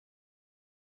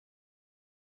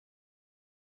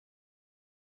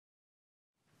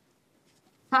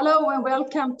Hello and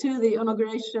welcome to the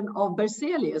inauguration of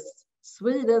Berzelius,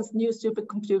 Sweden's new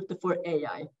supercomputer for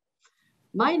AI.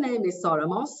 My name is Sara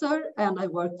Mazur and I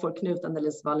work for Knut and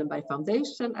Wallenberg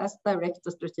Foundation as Director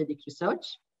of Strategic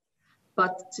Research.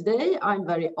 But today I'm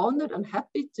very honored and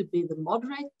happy to be the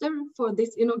moderator for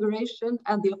this inauguration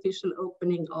and the official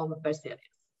opening of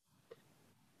Berzelius.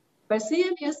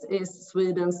 Berzelius is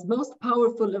Sweden's most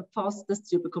powerful and fastest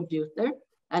supercomputer,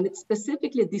 and it's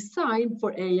specifically designed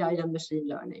for AI and machine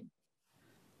learning.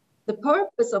 The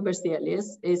purpose of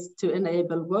Berzelius is to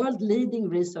enable world-leading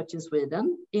research in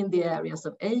Sweden in the areas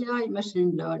of AI,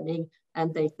 machine learning,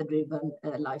 and data-driven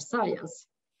life science.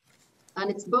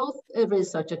 And it's both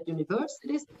research at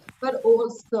universities, but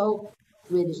also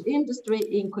Swedish industry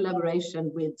in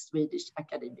collaboration with Swedish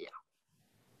academia.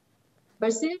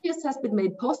 Berzelius has been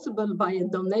made possible by a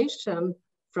donation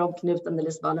from Knut and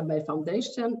Wallenberg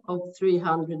Foundation of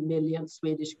 300 million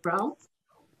Swedish crowns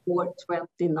or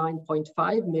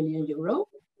 29.5 million euro.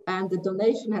 And the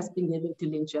donation has been given to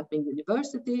Linköping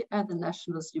University and the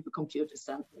National Supercomputer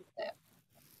Center there.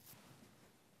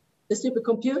 The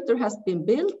supercomputer has been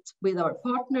built with our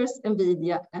partners,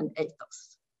 Nvidia and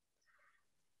Atos.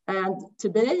 And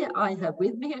today I have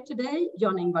with me here today,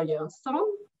 Jan-Ingvar Jönsson,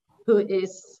 who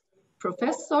is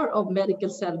Professor of Medical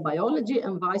Cell Biology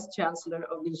and Vice-Chancellor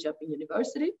of Linköping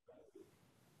University.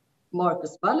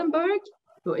 Marcus Wallenberg,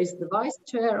 who is the Vice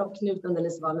Chair of Knut and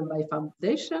Wallenberg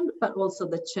Foundation, but also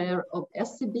the Chair of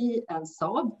SEB and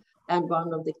Saab, and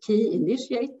one of the key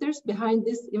initiators behind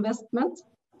this investment.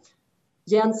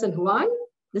 Jensen Huang,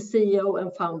 the CEO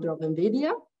and founder of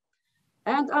Nvidia.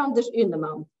 And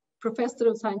Ynnerman, Professor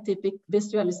of Scientific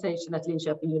Visualization at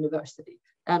Linköping University,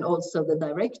 and also the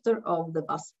Director of the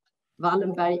Wasp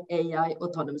Wallenberg AI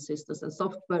Autonomous Systems and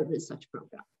Software Research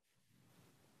Program.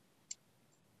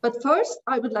 But first,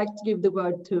 I would like to give the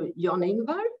word to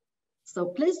Jan-Ingvar. So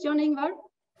please, Jan-Ingvar.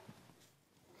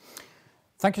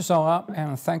 Thank you, Sara,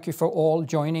 and thank you for all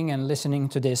joining and listening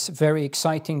to this very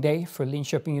exciting day for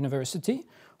Linköping University,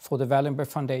 for the Wallenberg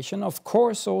Foundation, of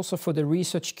course also for the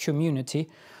research community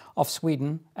of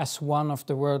Sweden as one of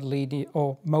the world leading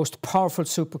or most powerful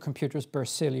supercomputers,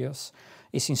 Berzelius,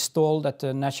 is installed at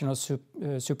the National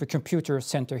Supercomputer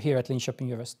Center here at Linköping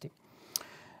University.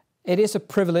 It is a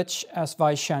privilege as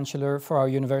Vice-Chancellor for our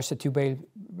university to be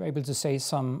able to say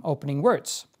some opening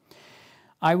words.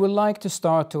 I would like to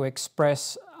start to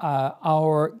express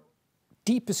our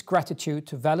deepest gratitude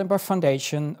to Wallenberg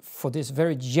Foundation for this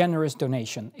very generous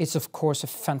donation. It's of course a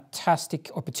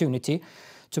fantastic opportunity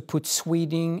to put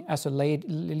Sweden as a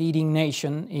leading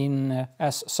nation in,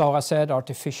 as Sara said,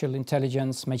 artificial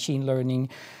intelligence, machine learning,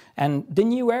 and the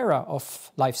new era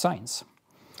of life science.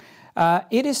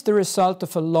 It is the result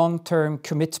of a long-term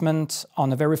commitment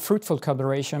on a very fruitful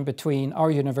collaboration between our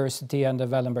university and the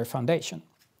Wallenberg Foundation.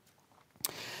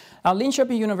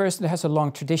 Linköping University has a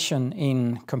long tradition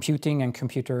in computing and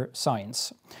computer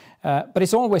science. But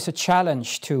it's always a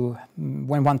challenge to,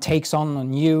 when one takes on a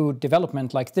new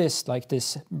development like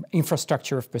this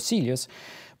infrastructure of Berzelius.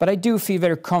 But I do feel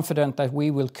very confident that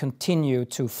we will continue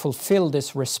to fulfill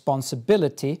this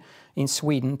responsibility in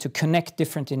Sweden to connect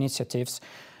different initiatives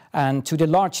and to the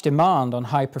large demand on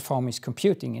high-performance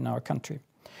computing in our country.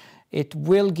 It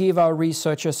will give our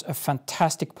researchers a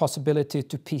fantastic possibility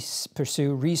to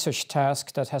pursue research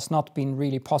tasks that has not been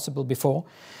really possible before.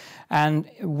 And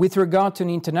with regard to an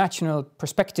international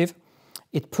perspective,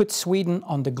 it puts Sweden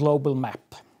on the global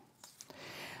map.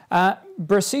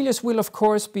 Berzelius will of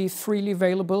course be freely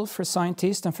available for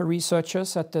scientists and for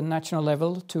researchers at the national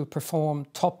level to perform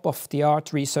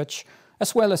top-of-the-art research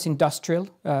as well as industrial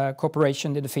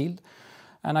cooperation in the field.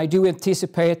 And I do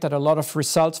anticipate that a lot of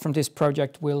results from this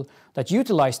project that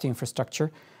utilize the infrastructure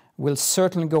will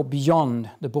certainly go beyond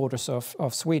the borders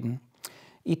of Sweden.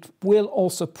 It will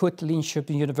also put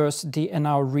Linköping University and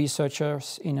our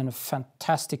researchers in a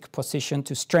fantastic position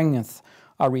to strengthen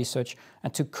our research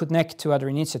and to connect to other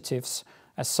initiatives,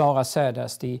 as Sara said,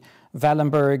 as the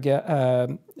Wallenberg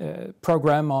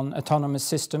program on autonomous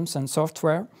systems and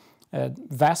software,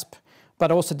 Wasp,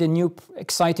 but also the new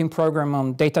exciting program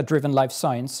on data-driven life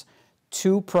science.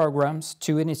 Two programs,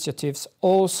 two initiatives,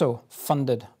 also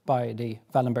funded by the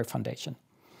Wallenberg Foundation.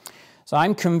 So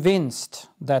I'm convinced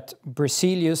that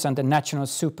Berzelius and the National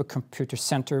Supercomputer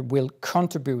Center will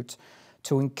contribute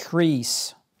to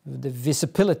increase the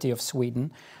visibility of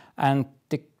Sweden and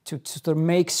to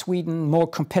make Sweden more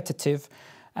competitive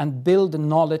and build the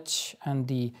knowledge and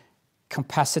the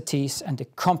capacities and the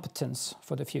competence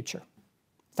for the future.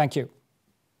 Thank you.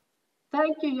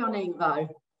 Thank you, Jan-Ingvar.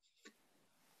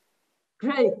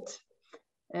 Great.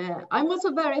 I'm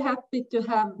also very happy to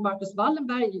have Marcus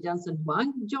Wallenberg, Jensen,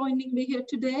 Huang joining me here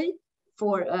today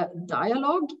for a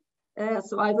dialogue.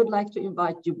 So I would like to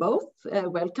invite you both.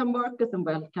 Welcome, Marcus, and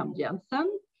welcome,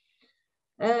 Jensen.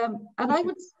 And I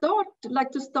would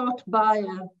like to start by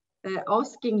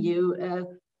asking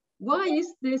you, why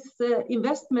is this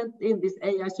investment in this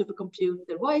AI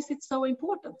supercomputer, why is it so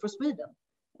important for Sweden?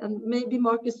 And maybe,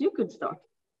 Marcus, you could start.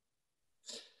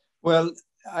 Well,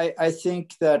 I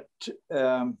think that,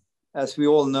 as we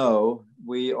all know,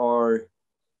 we are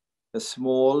a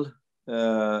small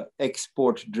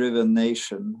export-driven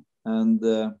nation,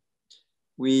 and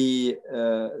we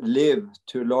live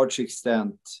to a large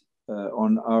extent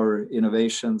on our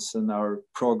innovations and our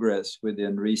progress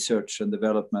within research and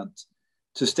development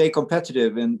to stay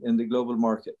competitive in the global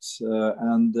markets.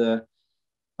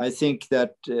 I think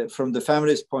that from the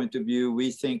family's point of view,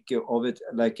 we think of it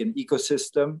like an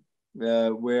ecosystem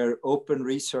where open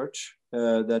research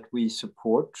that we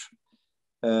support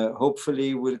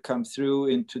hopefully will come through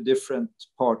into different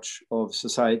parts of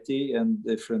society and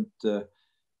different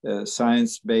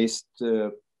science-based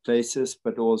places,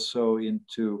 but also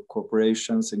into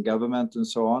corporations and government and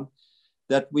so on,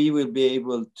 that we will be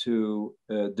able to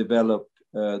develop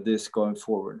this going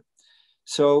forward.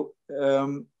 So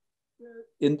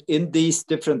in these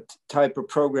different type of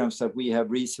programs that we have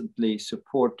recently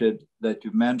supported that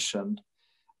you mentioned,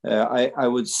 I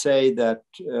would say that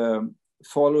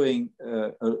following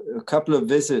a couple of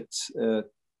visits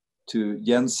to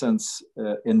Jensen's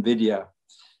Nvidia,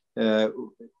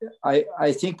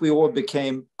 I think we all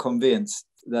became convinced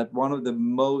that one of the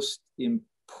most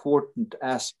important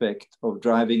aspects of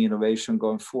driving innovation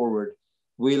going forward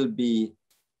will be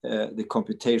the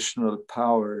computational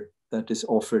power that is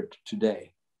offered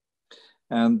today.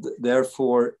 And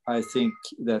therefore, I think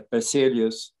that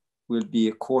Berzelius will be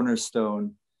a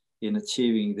cornerstone in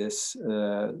achieving this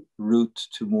route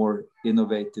to more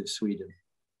innovative Sweden.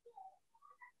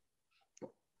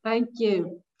 Thank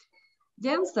you.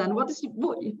 Jensen, what is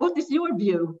your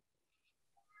view?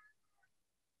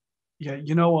 Yeah,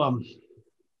 you know,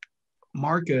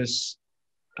 Marcus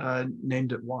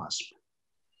named it Wasp,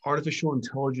 Artificial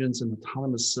Intelligence and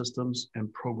Autonomous Systems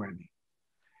and Programming.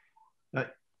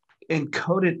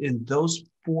 Encoded in those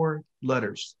 4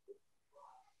 letters,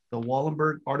 the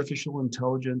Wallenberg Artificial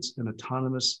Intelligence and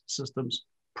Autonomous Systems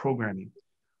Programming,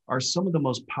 are some of the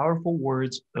most powerful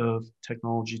words of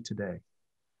technology today.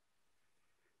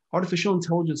 Artificial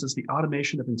intelligence is the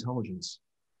automation of intelligence.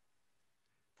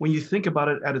 When you think about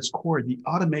it at its core, the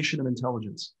automation of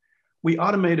intelligence. We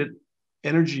automated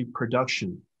energy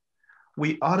production.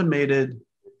 We automated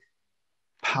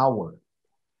power.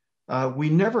 We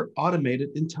never automated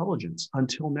intelligence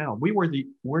until now. We're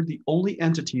the only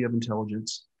entity of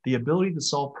intelligence, the ability to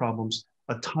solve problems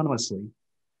autonomously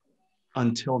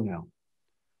until now.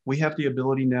 We have the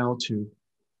ability now to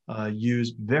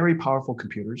use very powerful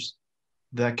computers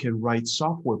that can write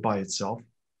software by itself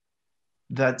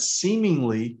that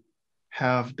seemingly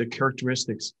have the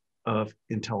characteristics of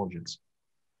intelligence,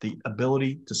 the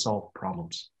ability to solve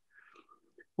problems.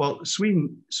 Well,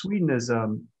 Sweden is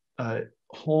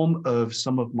home of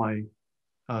some of my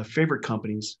favorite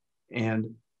companies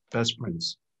and best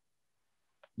friends.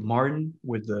 Martin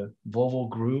with the Volvo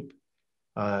Group,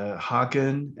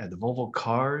 Hagen at the Volvo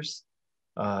Cars,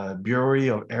 Bury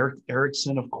of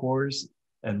Ericsson, of course,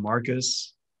 and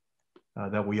Marcus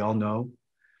that we all know.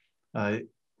 It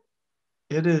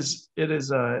is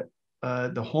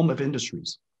the home of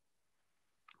industries.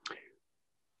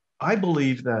 I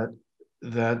believe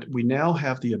that we now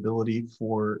have the ability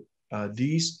for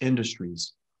these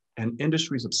industries and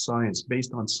industries of science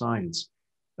based on science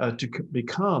to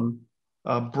become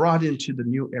brought into the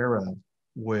new era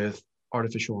with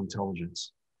artificial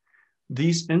intelligence.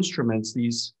 These instruments,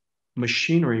 these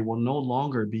machinery will no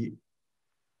longer be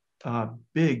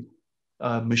big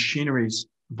machineries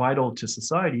vital to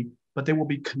society, but they will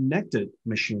be connected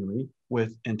machinery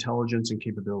with intelligence and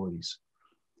capabilities.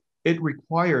 It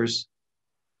requires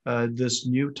this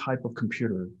new type of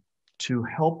computer to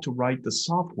help to write the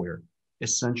software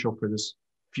essential for this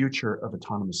future of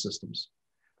autonomous systems.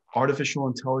 Artificial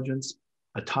intelligence,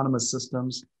 autonomous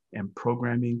systems, and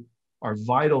programming are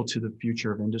vital to the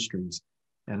future of industries.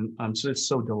 And I'm just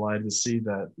so delighted to see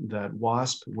that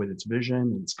Wasp, with its vision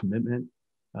and its commitment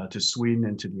to Sweden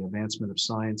and to the advancement of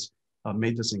science,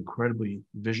 made this incredibly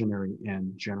visionary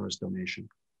and generous donation.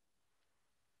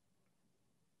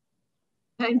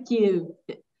 Thank you,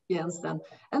 Jensen.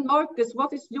 And Marcus,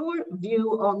 what is your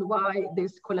view on why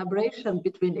this collaboration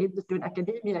between industry and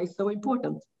academia is so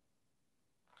important?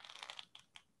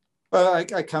 Well, I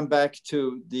come back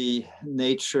to the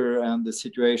nature and the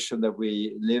situation that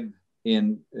we live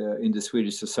in the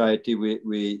Swedish society.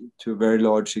 We to a very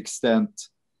large extent,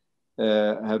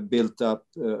 have built up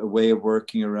a way of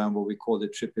working around what we call the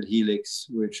triple helix,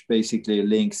 which basically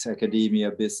links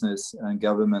academia, business, and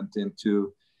government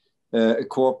into a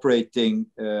cooperating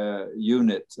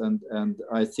unit. And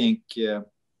I think the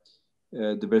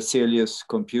Berzelius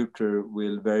computer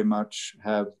will very much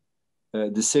have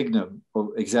the signal of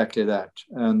exactly that.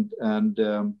 And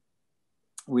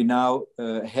we now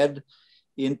head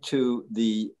into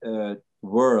the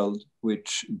world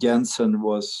which Jensen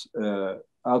was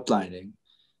outlining,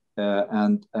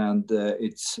 and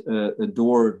it's a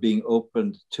door being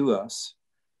opened to us,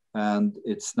 and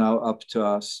it's now up to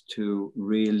us to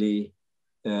really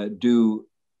do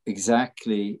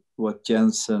exactly what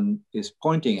Jensen is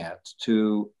pointing at,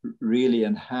 to really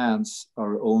enhance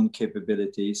our own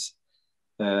capabilities,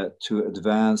 to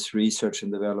advance research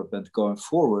and development going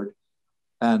forward,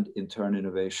 and in turn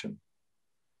innovation.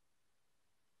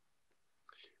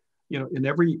 You know, in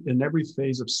every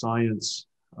phase of science,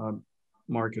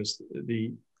 Marcus,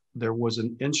 there was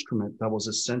an instrument that was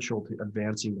essential to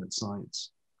advancing that science.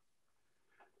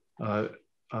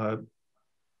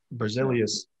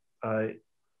 Berzelius,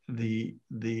 the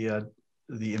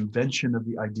invention of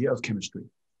the idea of chemistry,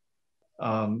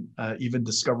 even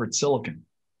discovered silicon,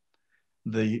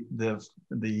 the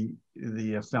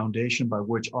foundation by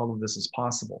which all of this is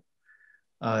possible.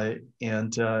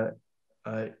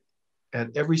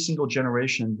 At every single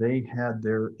generation, they had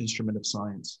their instrument of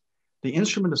science. The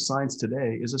instrument of science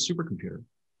today is a supercomputer.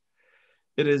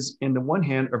 It is, in the one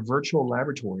hand, a virtual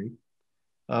laboratory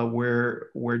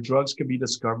where drugs could be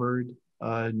discovered,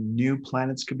 new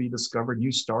planets could be discovered,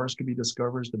 new stars could be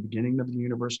discovered, the beginning of the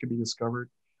universe could be discovered.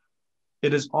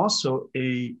 It is also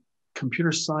a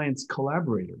computer science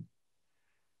collaborator,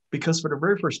 because for the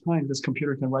very first time, this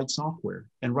computer can write software,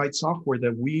 and write software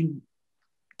that we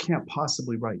can't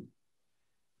possibly write,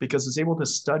 because it's able to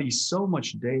study so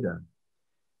much data,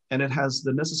 and it has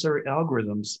the necessary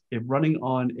algorithms. If running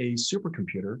on a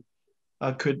supercomputer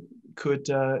could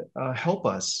help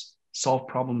us solve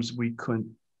problems we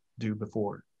couldn't do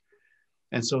before.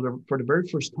 And so for the very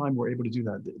first time, we're able to do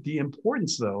that. The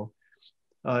importance, though,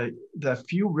 that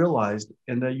few realized,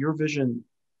 and that your vision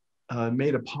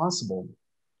made it possible,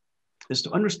 is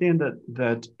to understand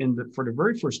that for the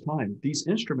very first time, these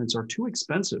instruments are too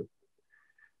expensive,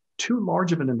 too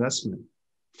large of an investment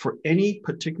for any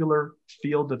particular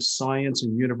field of science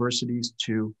and universities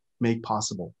to make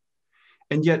possible.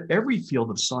 And yet every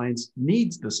field of science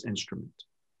needs this instrument.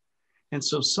 And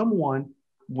so someone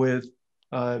with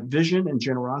vision and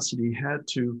generosity had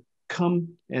to come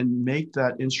and make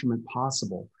that instrument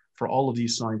possible for all of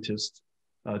these scientists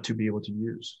to be able to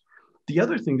use. The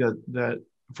other thing that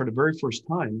for the very first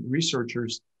time,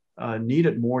 researchers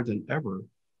needed more than ever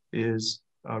is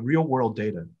real world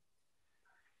data.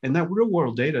 And that real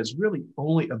world data is really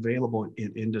only available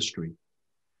in industry,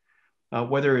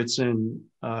 whether it's in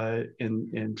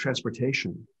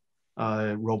transportation,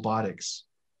 robotics,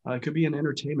 it could be in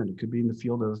entertainment, it could be in the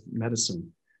field of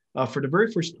medicine. For the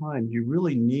very first time, you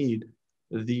really need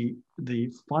the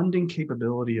funding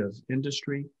capability of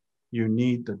industry, you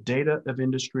need the data of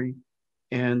industry,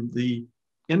 and the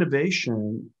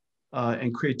innovation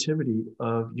and creativity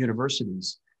of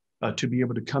universities to be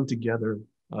able to come together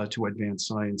to advance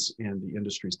science and the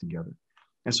industries together.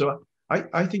 And so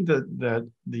I think that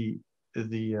the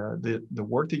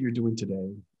work that you're doing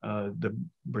today, the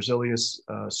Berzelius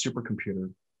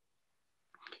supercomputer,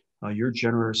 your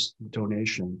generous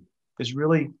donation is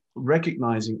really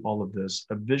recognizing all of this,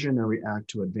 a visionary act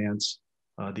to advance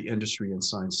the industry and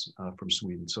science from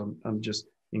Sweden. So I'm just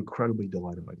incredibly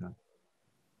delighted by that.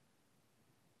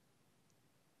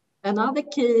 Another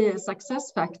key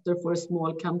success factor for a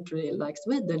small country like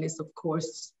Sweden is, of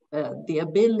course, the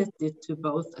ability to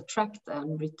both attract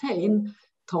and retain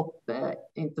top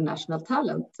international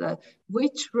talent.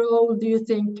 Which role do you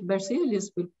think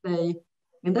Berzelius will play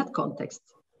in that context?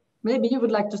 Maybe you would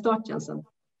like to start, Jensen.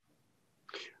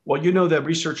 Well, you know that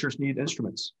researchers need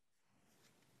instruments.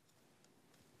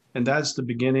 And that's the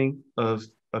beginning of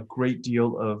a great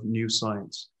deal of new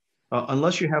science.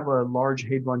 Unless you have a large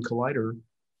Hadron Collider,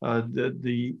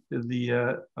 the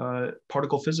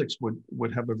particle physics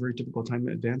would have a very difficult time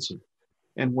advancing.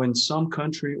 And when some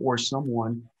country or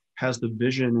someone has the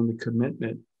vision and the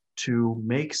commitment to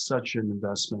make such an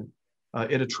investment,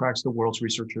 it attracts the world's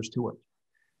researchers to it.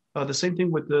 The same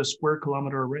thing with the square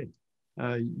kilometer array.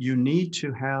 You need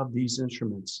to have these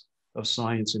instruments of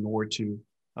science in order to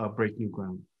break new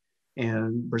ground.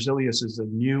 And Berzelius is a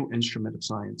new instrument of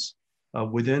science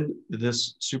Within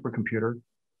this supercomputer,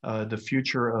 the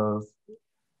future of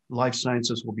life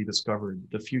sciences will be discovered.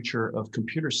 The future of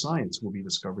computer science will be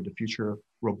discovered. The future of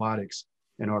robotics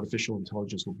and artificial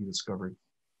intelligence will be discovered.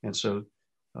 And so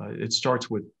it starts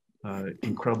with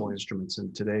incredible instruments,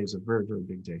 and today is a very, very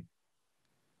big day.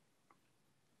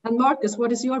 And Marcus,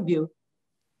 what is your view?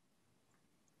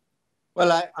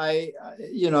 Well, I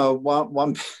you know,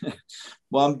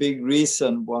 one big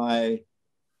reason why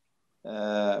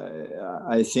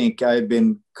I think I've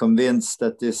been convinced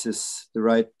that this is the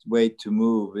right way to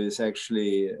move is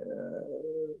actually a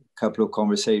couple of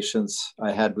conversations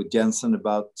I had with Jensen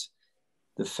about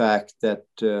the fact that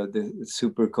the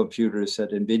supercomputers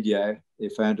at Nvidia,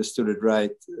 if I understood it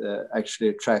right, actually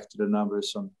attracted a number of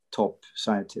some top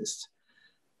scientists.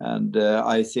 And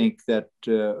I think that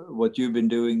what you've been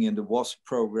doing in the Wasp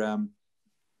program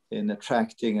in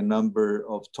attracting a number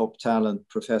of top talent,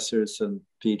 professors and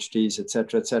PhDs, et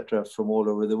cetera, from all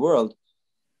over the world,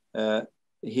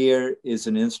 here is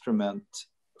an instrument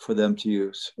for them to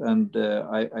use. And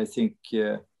I think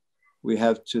we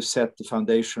have to set the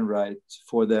foundation right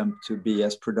for them to be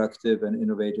as productive and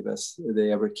innovative as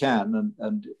they ever can.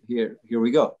 And here we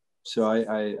go. So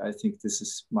I think this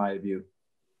is my view.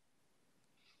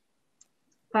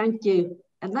 Thank you.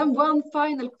 And then one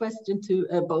final question to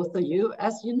both of you.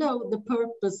 As you know, the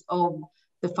purpose of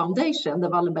the foundation, the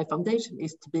Wallenberg Foundation,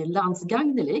 is to be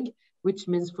landsgagnelig, which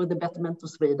means for the betterment of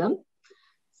Sweden.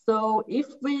 So if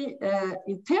we,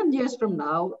 in 10 years from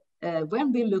now,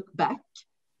 when we look back,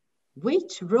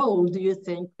 which role do you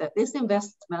think that this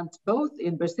investment, both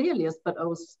in Berzelius, but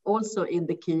also in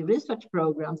the key research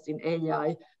programs in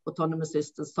AI, autonomous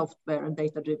systems, software, and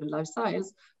data-driven life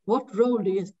science, what role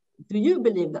do you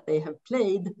believe that they have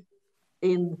played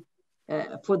in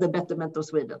for the betterment of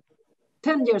Sweden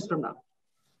 10 years from now?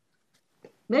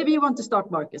 Maybe you want to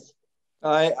start, Marcus.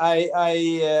 I'm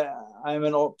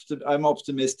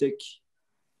optimistic.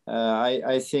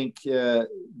 I think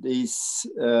these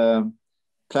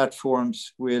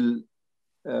platforms will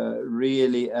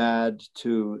really add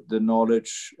to the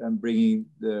knowledge and bringing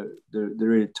the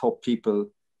really top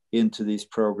people into these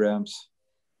programs.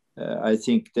 I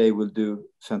think they will do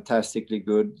fantastically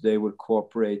good. They will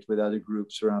cooperate with other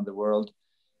groups around the world.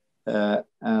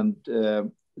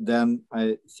 Then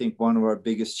I think one of our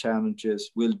biggest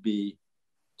challenges will be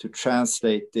to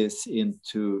translate this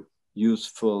into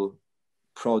useful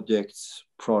projects,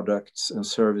 products, and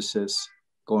services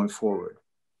going forward.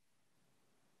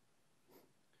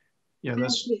 Yeah,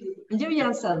 that's you,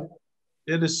 Jensen.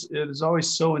 It is always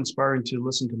so inspiring to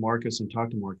listen to Marcus and talk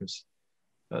to Marcus.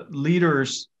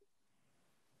 Leaders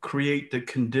create the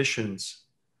conditions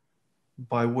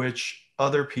by which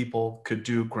other people could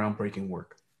do groundbreaking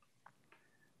work.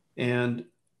 And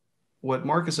what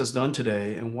Marcus has done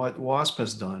today and what Wasp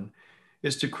has done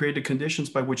is to create the conditions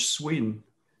by which Sweden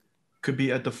could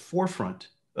be at the forefront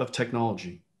of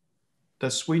technology, that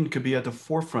Sweden could be at the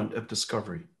forefront of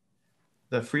discovery,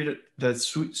 that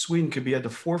Sweden could be at the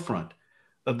forefront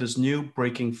of this new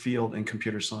breaking field in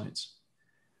computer science.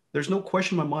 There's no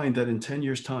question in my mind that in 10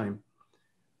 years' time,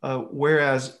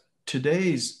 whereas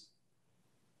today's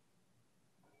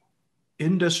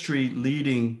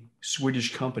industry-leading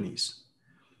Swedish companies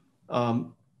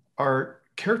are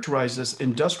characterized as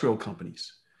industrial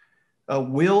companies,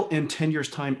 will in 10 years'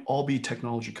 time all be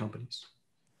technology companies.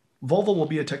 Volvo will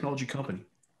be a technology company.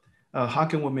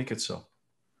 Haken will make it so.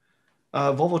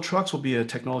 Volvo Trucks will be a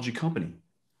technology company.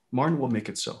 Martin will make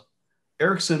it so.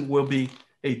 Ericsson will be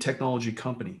a technology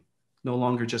company, no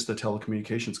longer just a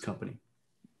telecommunications company.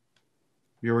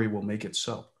 Yuri will make it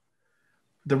so.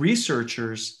 The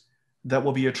researchers that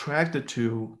will be attracted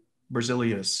to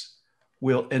Berzelius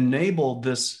will enable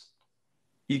this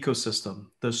ecosystem,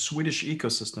 the Swedish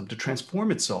ecosystem, to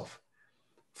transform itself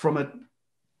from a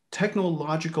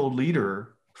technological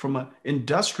leader, from an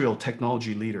industrial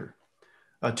technology leader,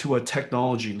 to a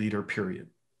technology leader, period.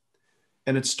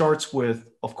 And it starts with,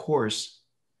 of course,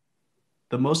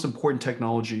 the most important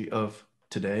technology of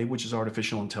today, which is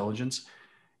artificial intelligence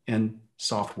and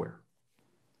software.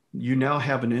 You now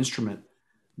have an instrument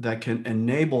that can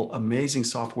enable amazing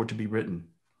software to be written.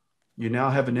 You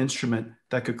now have an instrument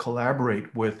that could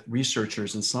collaborate with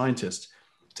researchers and scientists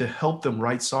to help them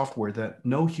write software that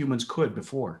no humans could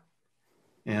before.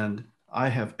 And I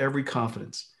have every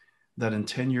confidence that in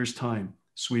 10 years' time,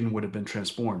 Sweden would have been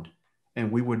transformed.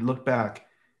 And we would look back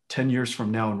 10 years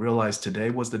from now and realize today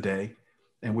was the day.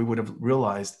 And we would have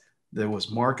realized there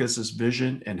was Marcus's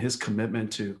vision and his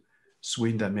commitment to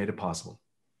Sweden that made it possible.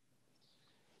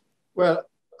 Well,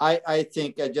 I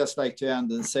think I'd just like to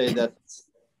end and say that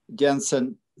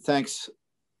Jensen, thanks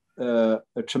a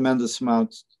tremendous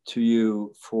amount to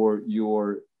you for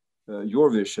your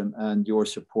vision and your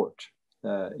support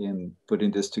in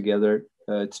putting this together.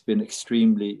 It's been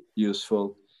extremely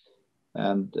useful,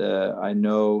 and I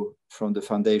know from the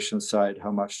foundation side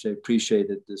how much they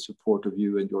appreciated the support of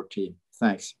you and your team.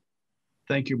 Thanks.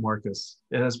 Thank you, Marcus.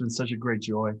 It has been such a great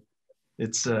joy.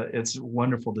 It's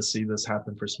wonderful to see this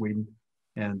happen for Sweden,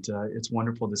 and it's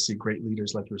wonderful to see great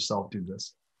leaders like yourself do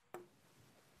this.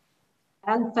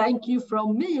 And thank you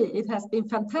from me. It has been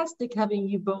fantastic having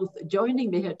you both joining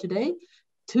me here today.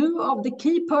 Two of the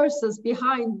key persons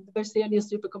behind the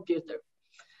Berzelius supercomputer.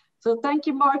 So thank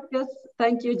you, Marcus.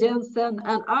 Thank you, Jensen.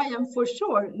 And I am for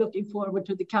sure looking forward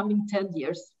to the coming 10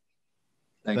 years.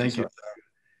 Thank you.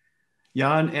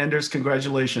 Jan, Anders,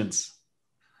 congratulations.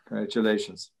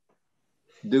 Congratulations.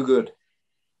 Do good.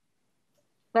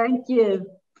 Thank you.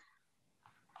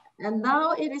 And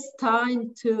now it is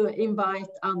time to invite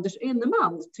Anders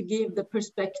Ynnerman to give the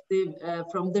perspective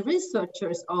from the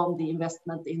researchers on the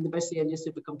investment in the Berzelius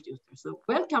supercomputer. So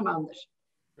welcome, Anders.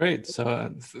 Great.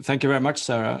 So thank you very much,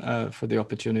 Sara, for the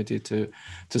opportunity to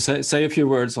say a few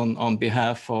words on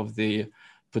behalf of the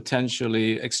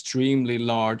potentially extremely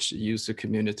large user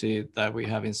community that we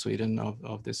have in Sweden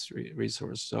of this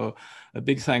resource. So a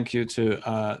big thank you to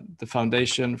the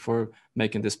foundation for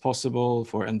making this possible,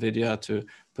 for Nvidia to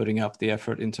putting up the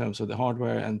effort in terms of the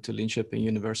hardware, and to Linköping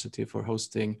University for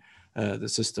hosting the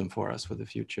system for us for the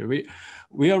future.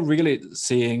 We are really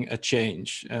seeing a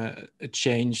change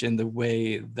in the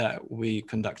way that we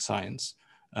conduct science.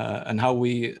 And how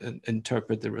we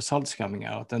interpret the results coming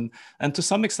out. And to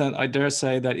some extent, I dare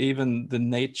say that even the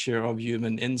nature of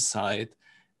human insight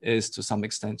is to some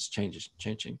extent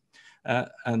changing.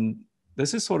 And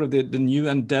this is sort of the new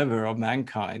endeavor of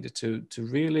mankind to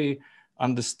really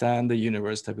understand the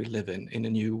universe that we live in a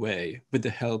new way with the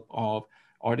help of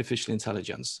artificial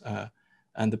intelligence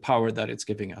and the power that it's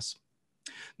giving us.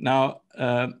 Now,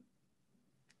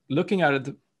 looking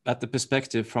at the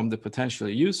perspective from the potential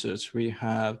users, we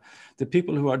have the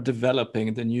people who are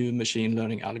developing the new machine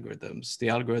learning algorithms, the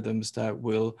algorithms that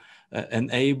will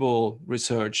enable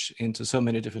research into so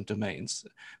many different domains.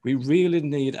 We really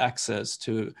need access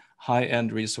to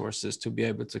high-end resources to be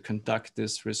able to conduct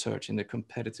this research in a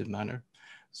competitive manner.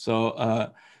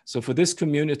 So, so for this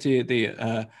community,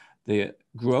 the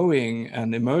growing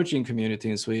and emerging community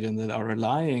in Sweden that are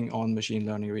relying on machine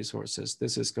learning resources,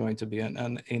 this is going to be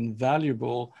an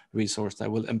invaluable resource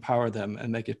that will empower them and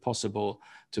make it possible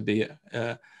to be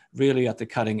really at the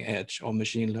cutting edge of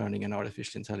machine learning and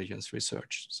artificial intelligence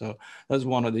research. So that's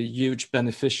one of the huge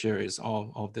beneficiaries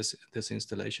of this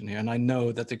installation here. And I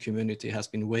know that the community has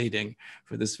been waiting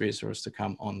for this resource to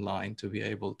come online to be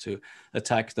able to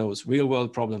attack those real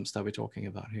world problems that we're talking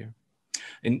about here.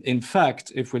 In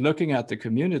fact, if we're looking at the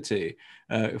community,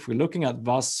 if we're looking at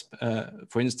Wasp,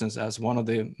 for instance, as one of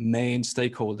the main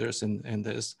stakeholders in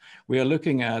this, we are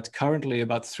looking at currently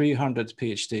about 300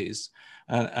 PhDs,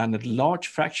 and a large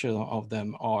fraction of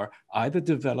them are either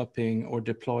developing or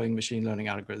deploying machine learning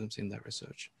algorithms in their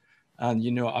research. And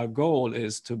you know, our goal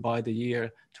is to, by the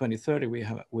year 2030,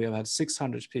 we have had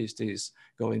 600 PhDs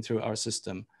going through our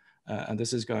system. And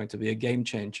this is going to be a game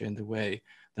changer in the way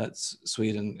that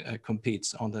Sweden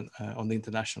competes on the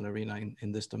international arena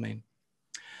in this domain.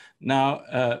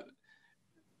 Now,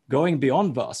 going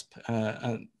beyond Wasp,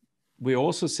 we're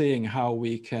also seeing how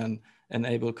we can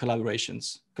enable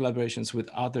collaborations with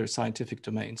other scientific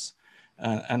domains.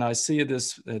 And I see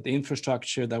this, the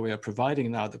infrastructure that we are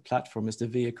providing now, the platform is the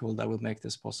vehicle that will make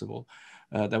this possible.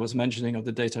 There was mentioning of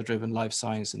the data-driven life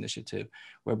science initiative,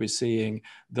 where we're seeing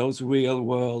those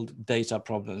real-world data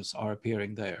problems are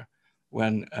appearing there,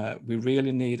 when we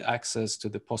really need access to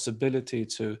the possibility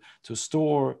to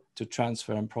store, to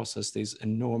transfer and process these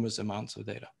enormous amounts of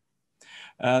data.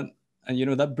 And you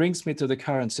know, that brings me to the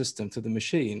current system, to the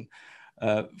machine.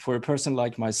 For a person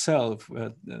like myself,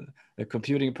 a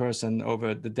computing person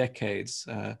over the decades,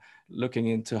 looking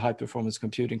into high-performance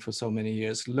computing for so many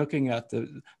years, looking at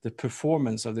the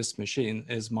performance of this machine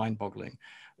is mind-boggling.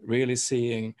 Really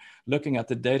looking at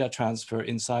the data transfer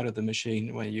inside of the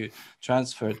machine, when you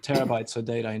transfer terabytes of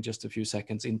data in just a few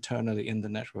seconds internally in the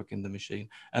network in the machine,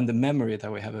 and the memory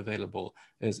that we have available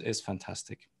is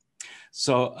fantastic.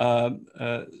 So,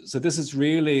 so this is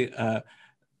really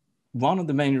one of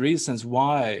the main reasons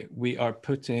why we are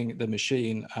putting the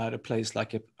machine at a place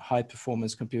like a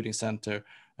high-performance computing center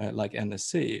like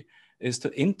NSC, is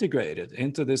to integrate it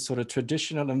into this sort of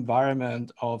traditional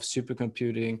environment of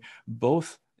supercomputing,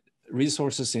 both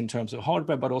resources in terms of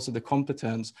hardware, but also the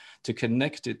competence to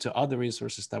connect it to other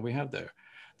resources that we have there.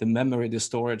 The memory, the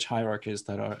storage hierarchies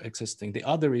that are existing, the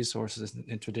other resources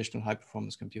in traditional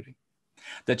high-performance computing.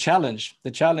 The challenge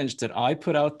that I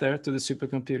put out there to the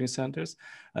supercomputing centers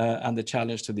and the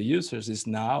challenge to the users is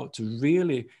now to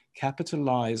really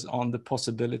capitalize on the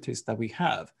possibilities that we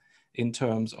have in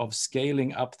terms of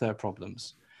scaling up their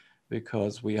problems.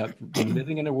 Because we have been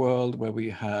living in a world where we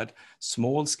had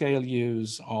small scale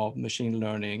use of machine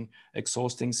learning,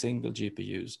 exhausting single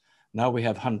GPUs. Now we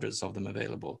have hundreds of them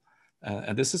available.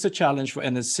 And this is a challenge for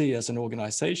NSC as an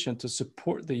organization to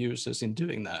support the users in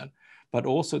doing that, but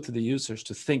also to the users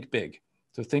to think big,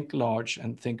 to think large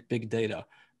and think big data,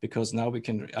 because now we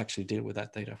can actually deal with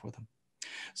that data for them.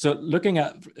 So looking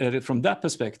at it from that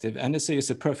perspective, NSC is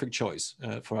a perfect choice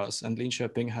for us, and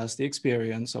Linköping has the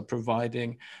experience of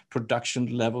providing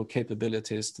production level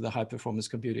capabilities to the high performance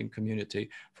computing community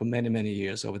for many, many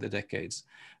years over the decades.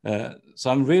 So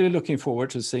I'm really looking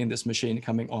forward to seeing this machine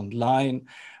coming online.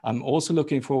 I'm also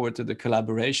looking forward to the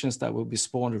collaborations that will be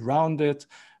spawned around it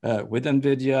with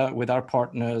Nvidia, with our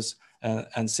partners,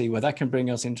 and see where that can bring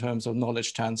us in terms of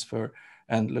knowledge transfer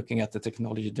and looking at the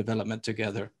technology development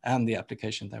together and the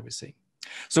application that we see.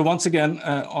 So once again,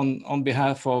 on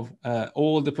behalf of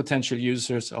all the potential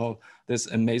users of this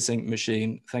amazing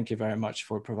machine, thank you very much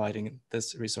for providing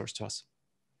this resource to us.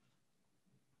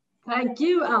 Thank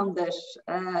you, Anders.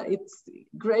 It's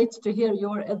great to hear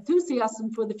your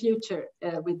enthusiasm for the future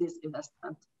with this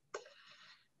investment.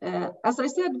 As I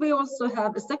said, we also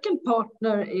have a second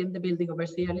partner in the building of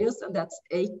Berzelius, and that's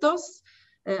Atos.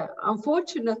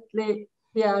 Unfortunately,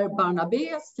 Pierre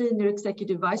Barnabé, Senior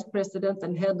Executive Vice President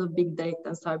and Head of Big Data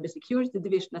and Cybersecurity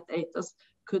Division at Atos,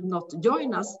 could not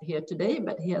join us here today,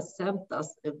 but he has sent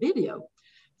us a video.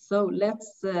 So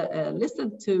let's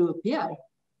listen to Pierre.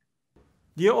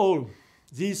 Dear all,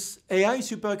 this AI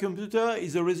supercomputer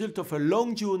is a result of a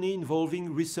long journey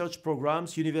involving research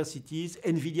programs, universities,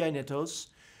 Nvidia and Atos,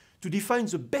 to define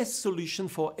the best solution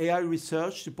for AI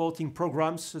research supporting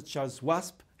programs such as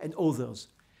Wasp and others.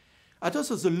 Atos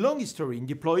has a long history in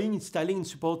deploying, installing and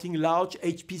supporting large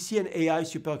HPC and AI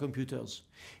supercomputers.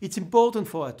 It's important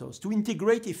for Atos to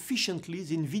integrate efficiently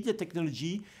the Nvidia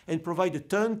technology and provide a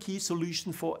turnkey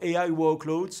solution for AI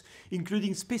workloads,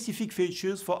 including specific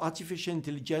features for artificial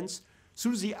intelligence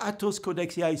through the Atos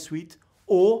Codex AI suite,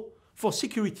 or for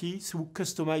security through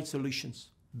customized solutions.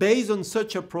 Based on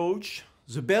such approach,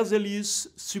 the Berzelius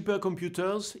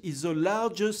supercomputers is the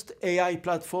largest AI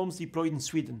platform deployed in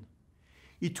Sweden.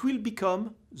 It will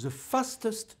become the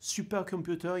fastest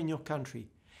supercomputer in your country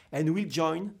and will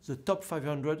join the top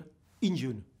 500 in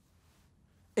June.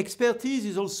 Expertise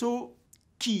is also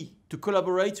key to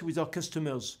collaborate with our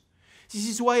customers. This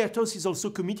is why Atos is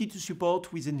also committed to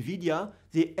support with Nvidia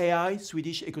the AI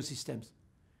Swedish ecosystems.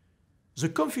 The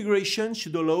configuration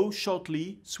should allow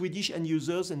shortly Swedish end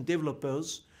users and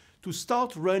developers to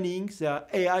start running their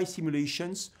AI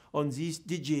simulations on this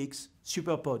DGX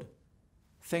SuperPod.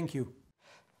 Thank you.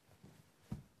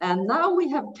 And now we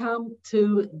have come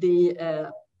to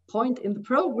the point in the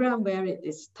program where it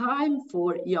is time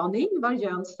for Jan-Ingvar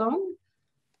Jönsson,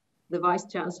 the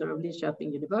Vice-Chancellor of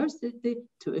Linköping University,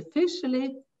 to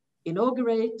officially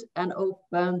inaugurate and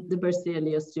open the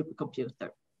Berzelius supercomputer.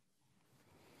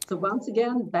 So once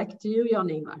again, back to you,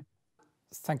 Jan-Ingvar.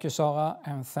 Thank you, Sara,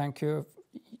 and thank you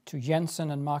to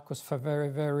Jensen and Marcus for very,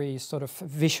 very sort of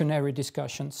visionary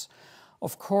discussions.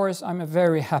 Of course, I'm a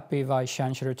very happy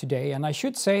Vice-Chancellor today, and I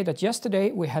should say that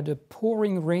yesterday we had a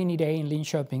pouring rainy day in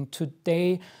Linköping.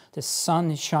 Today the sun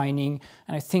is shining,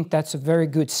 and I think that's a very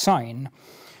good sign.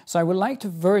 So I would like to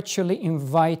virtually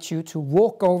invite you to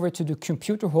walk over to the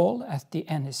computer hall at the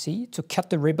NSC to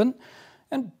cut the ribbon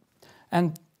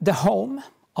and the home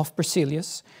of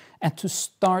Berzelius, and to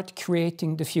start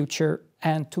creating the future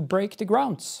and to break the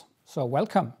grounds. So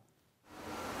welcome.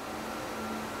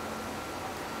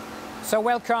 So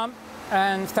welcome,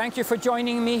 and thank you for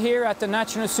joining me here at the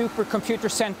National Supercomputer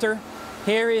Center.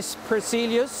 Here is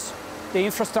Berzelius, the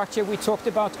infrastructure we talked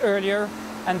about earlier,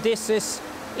 and this is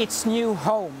its new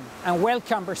home. And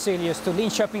welcome, Berzelius, to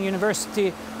Linköping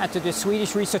University and to the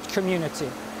Swedish research community.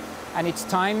 And it's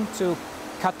time to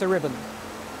cut the ribbon.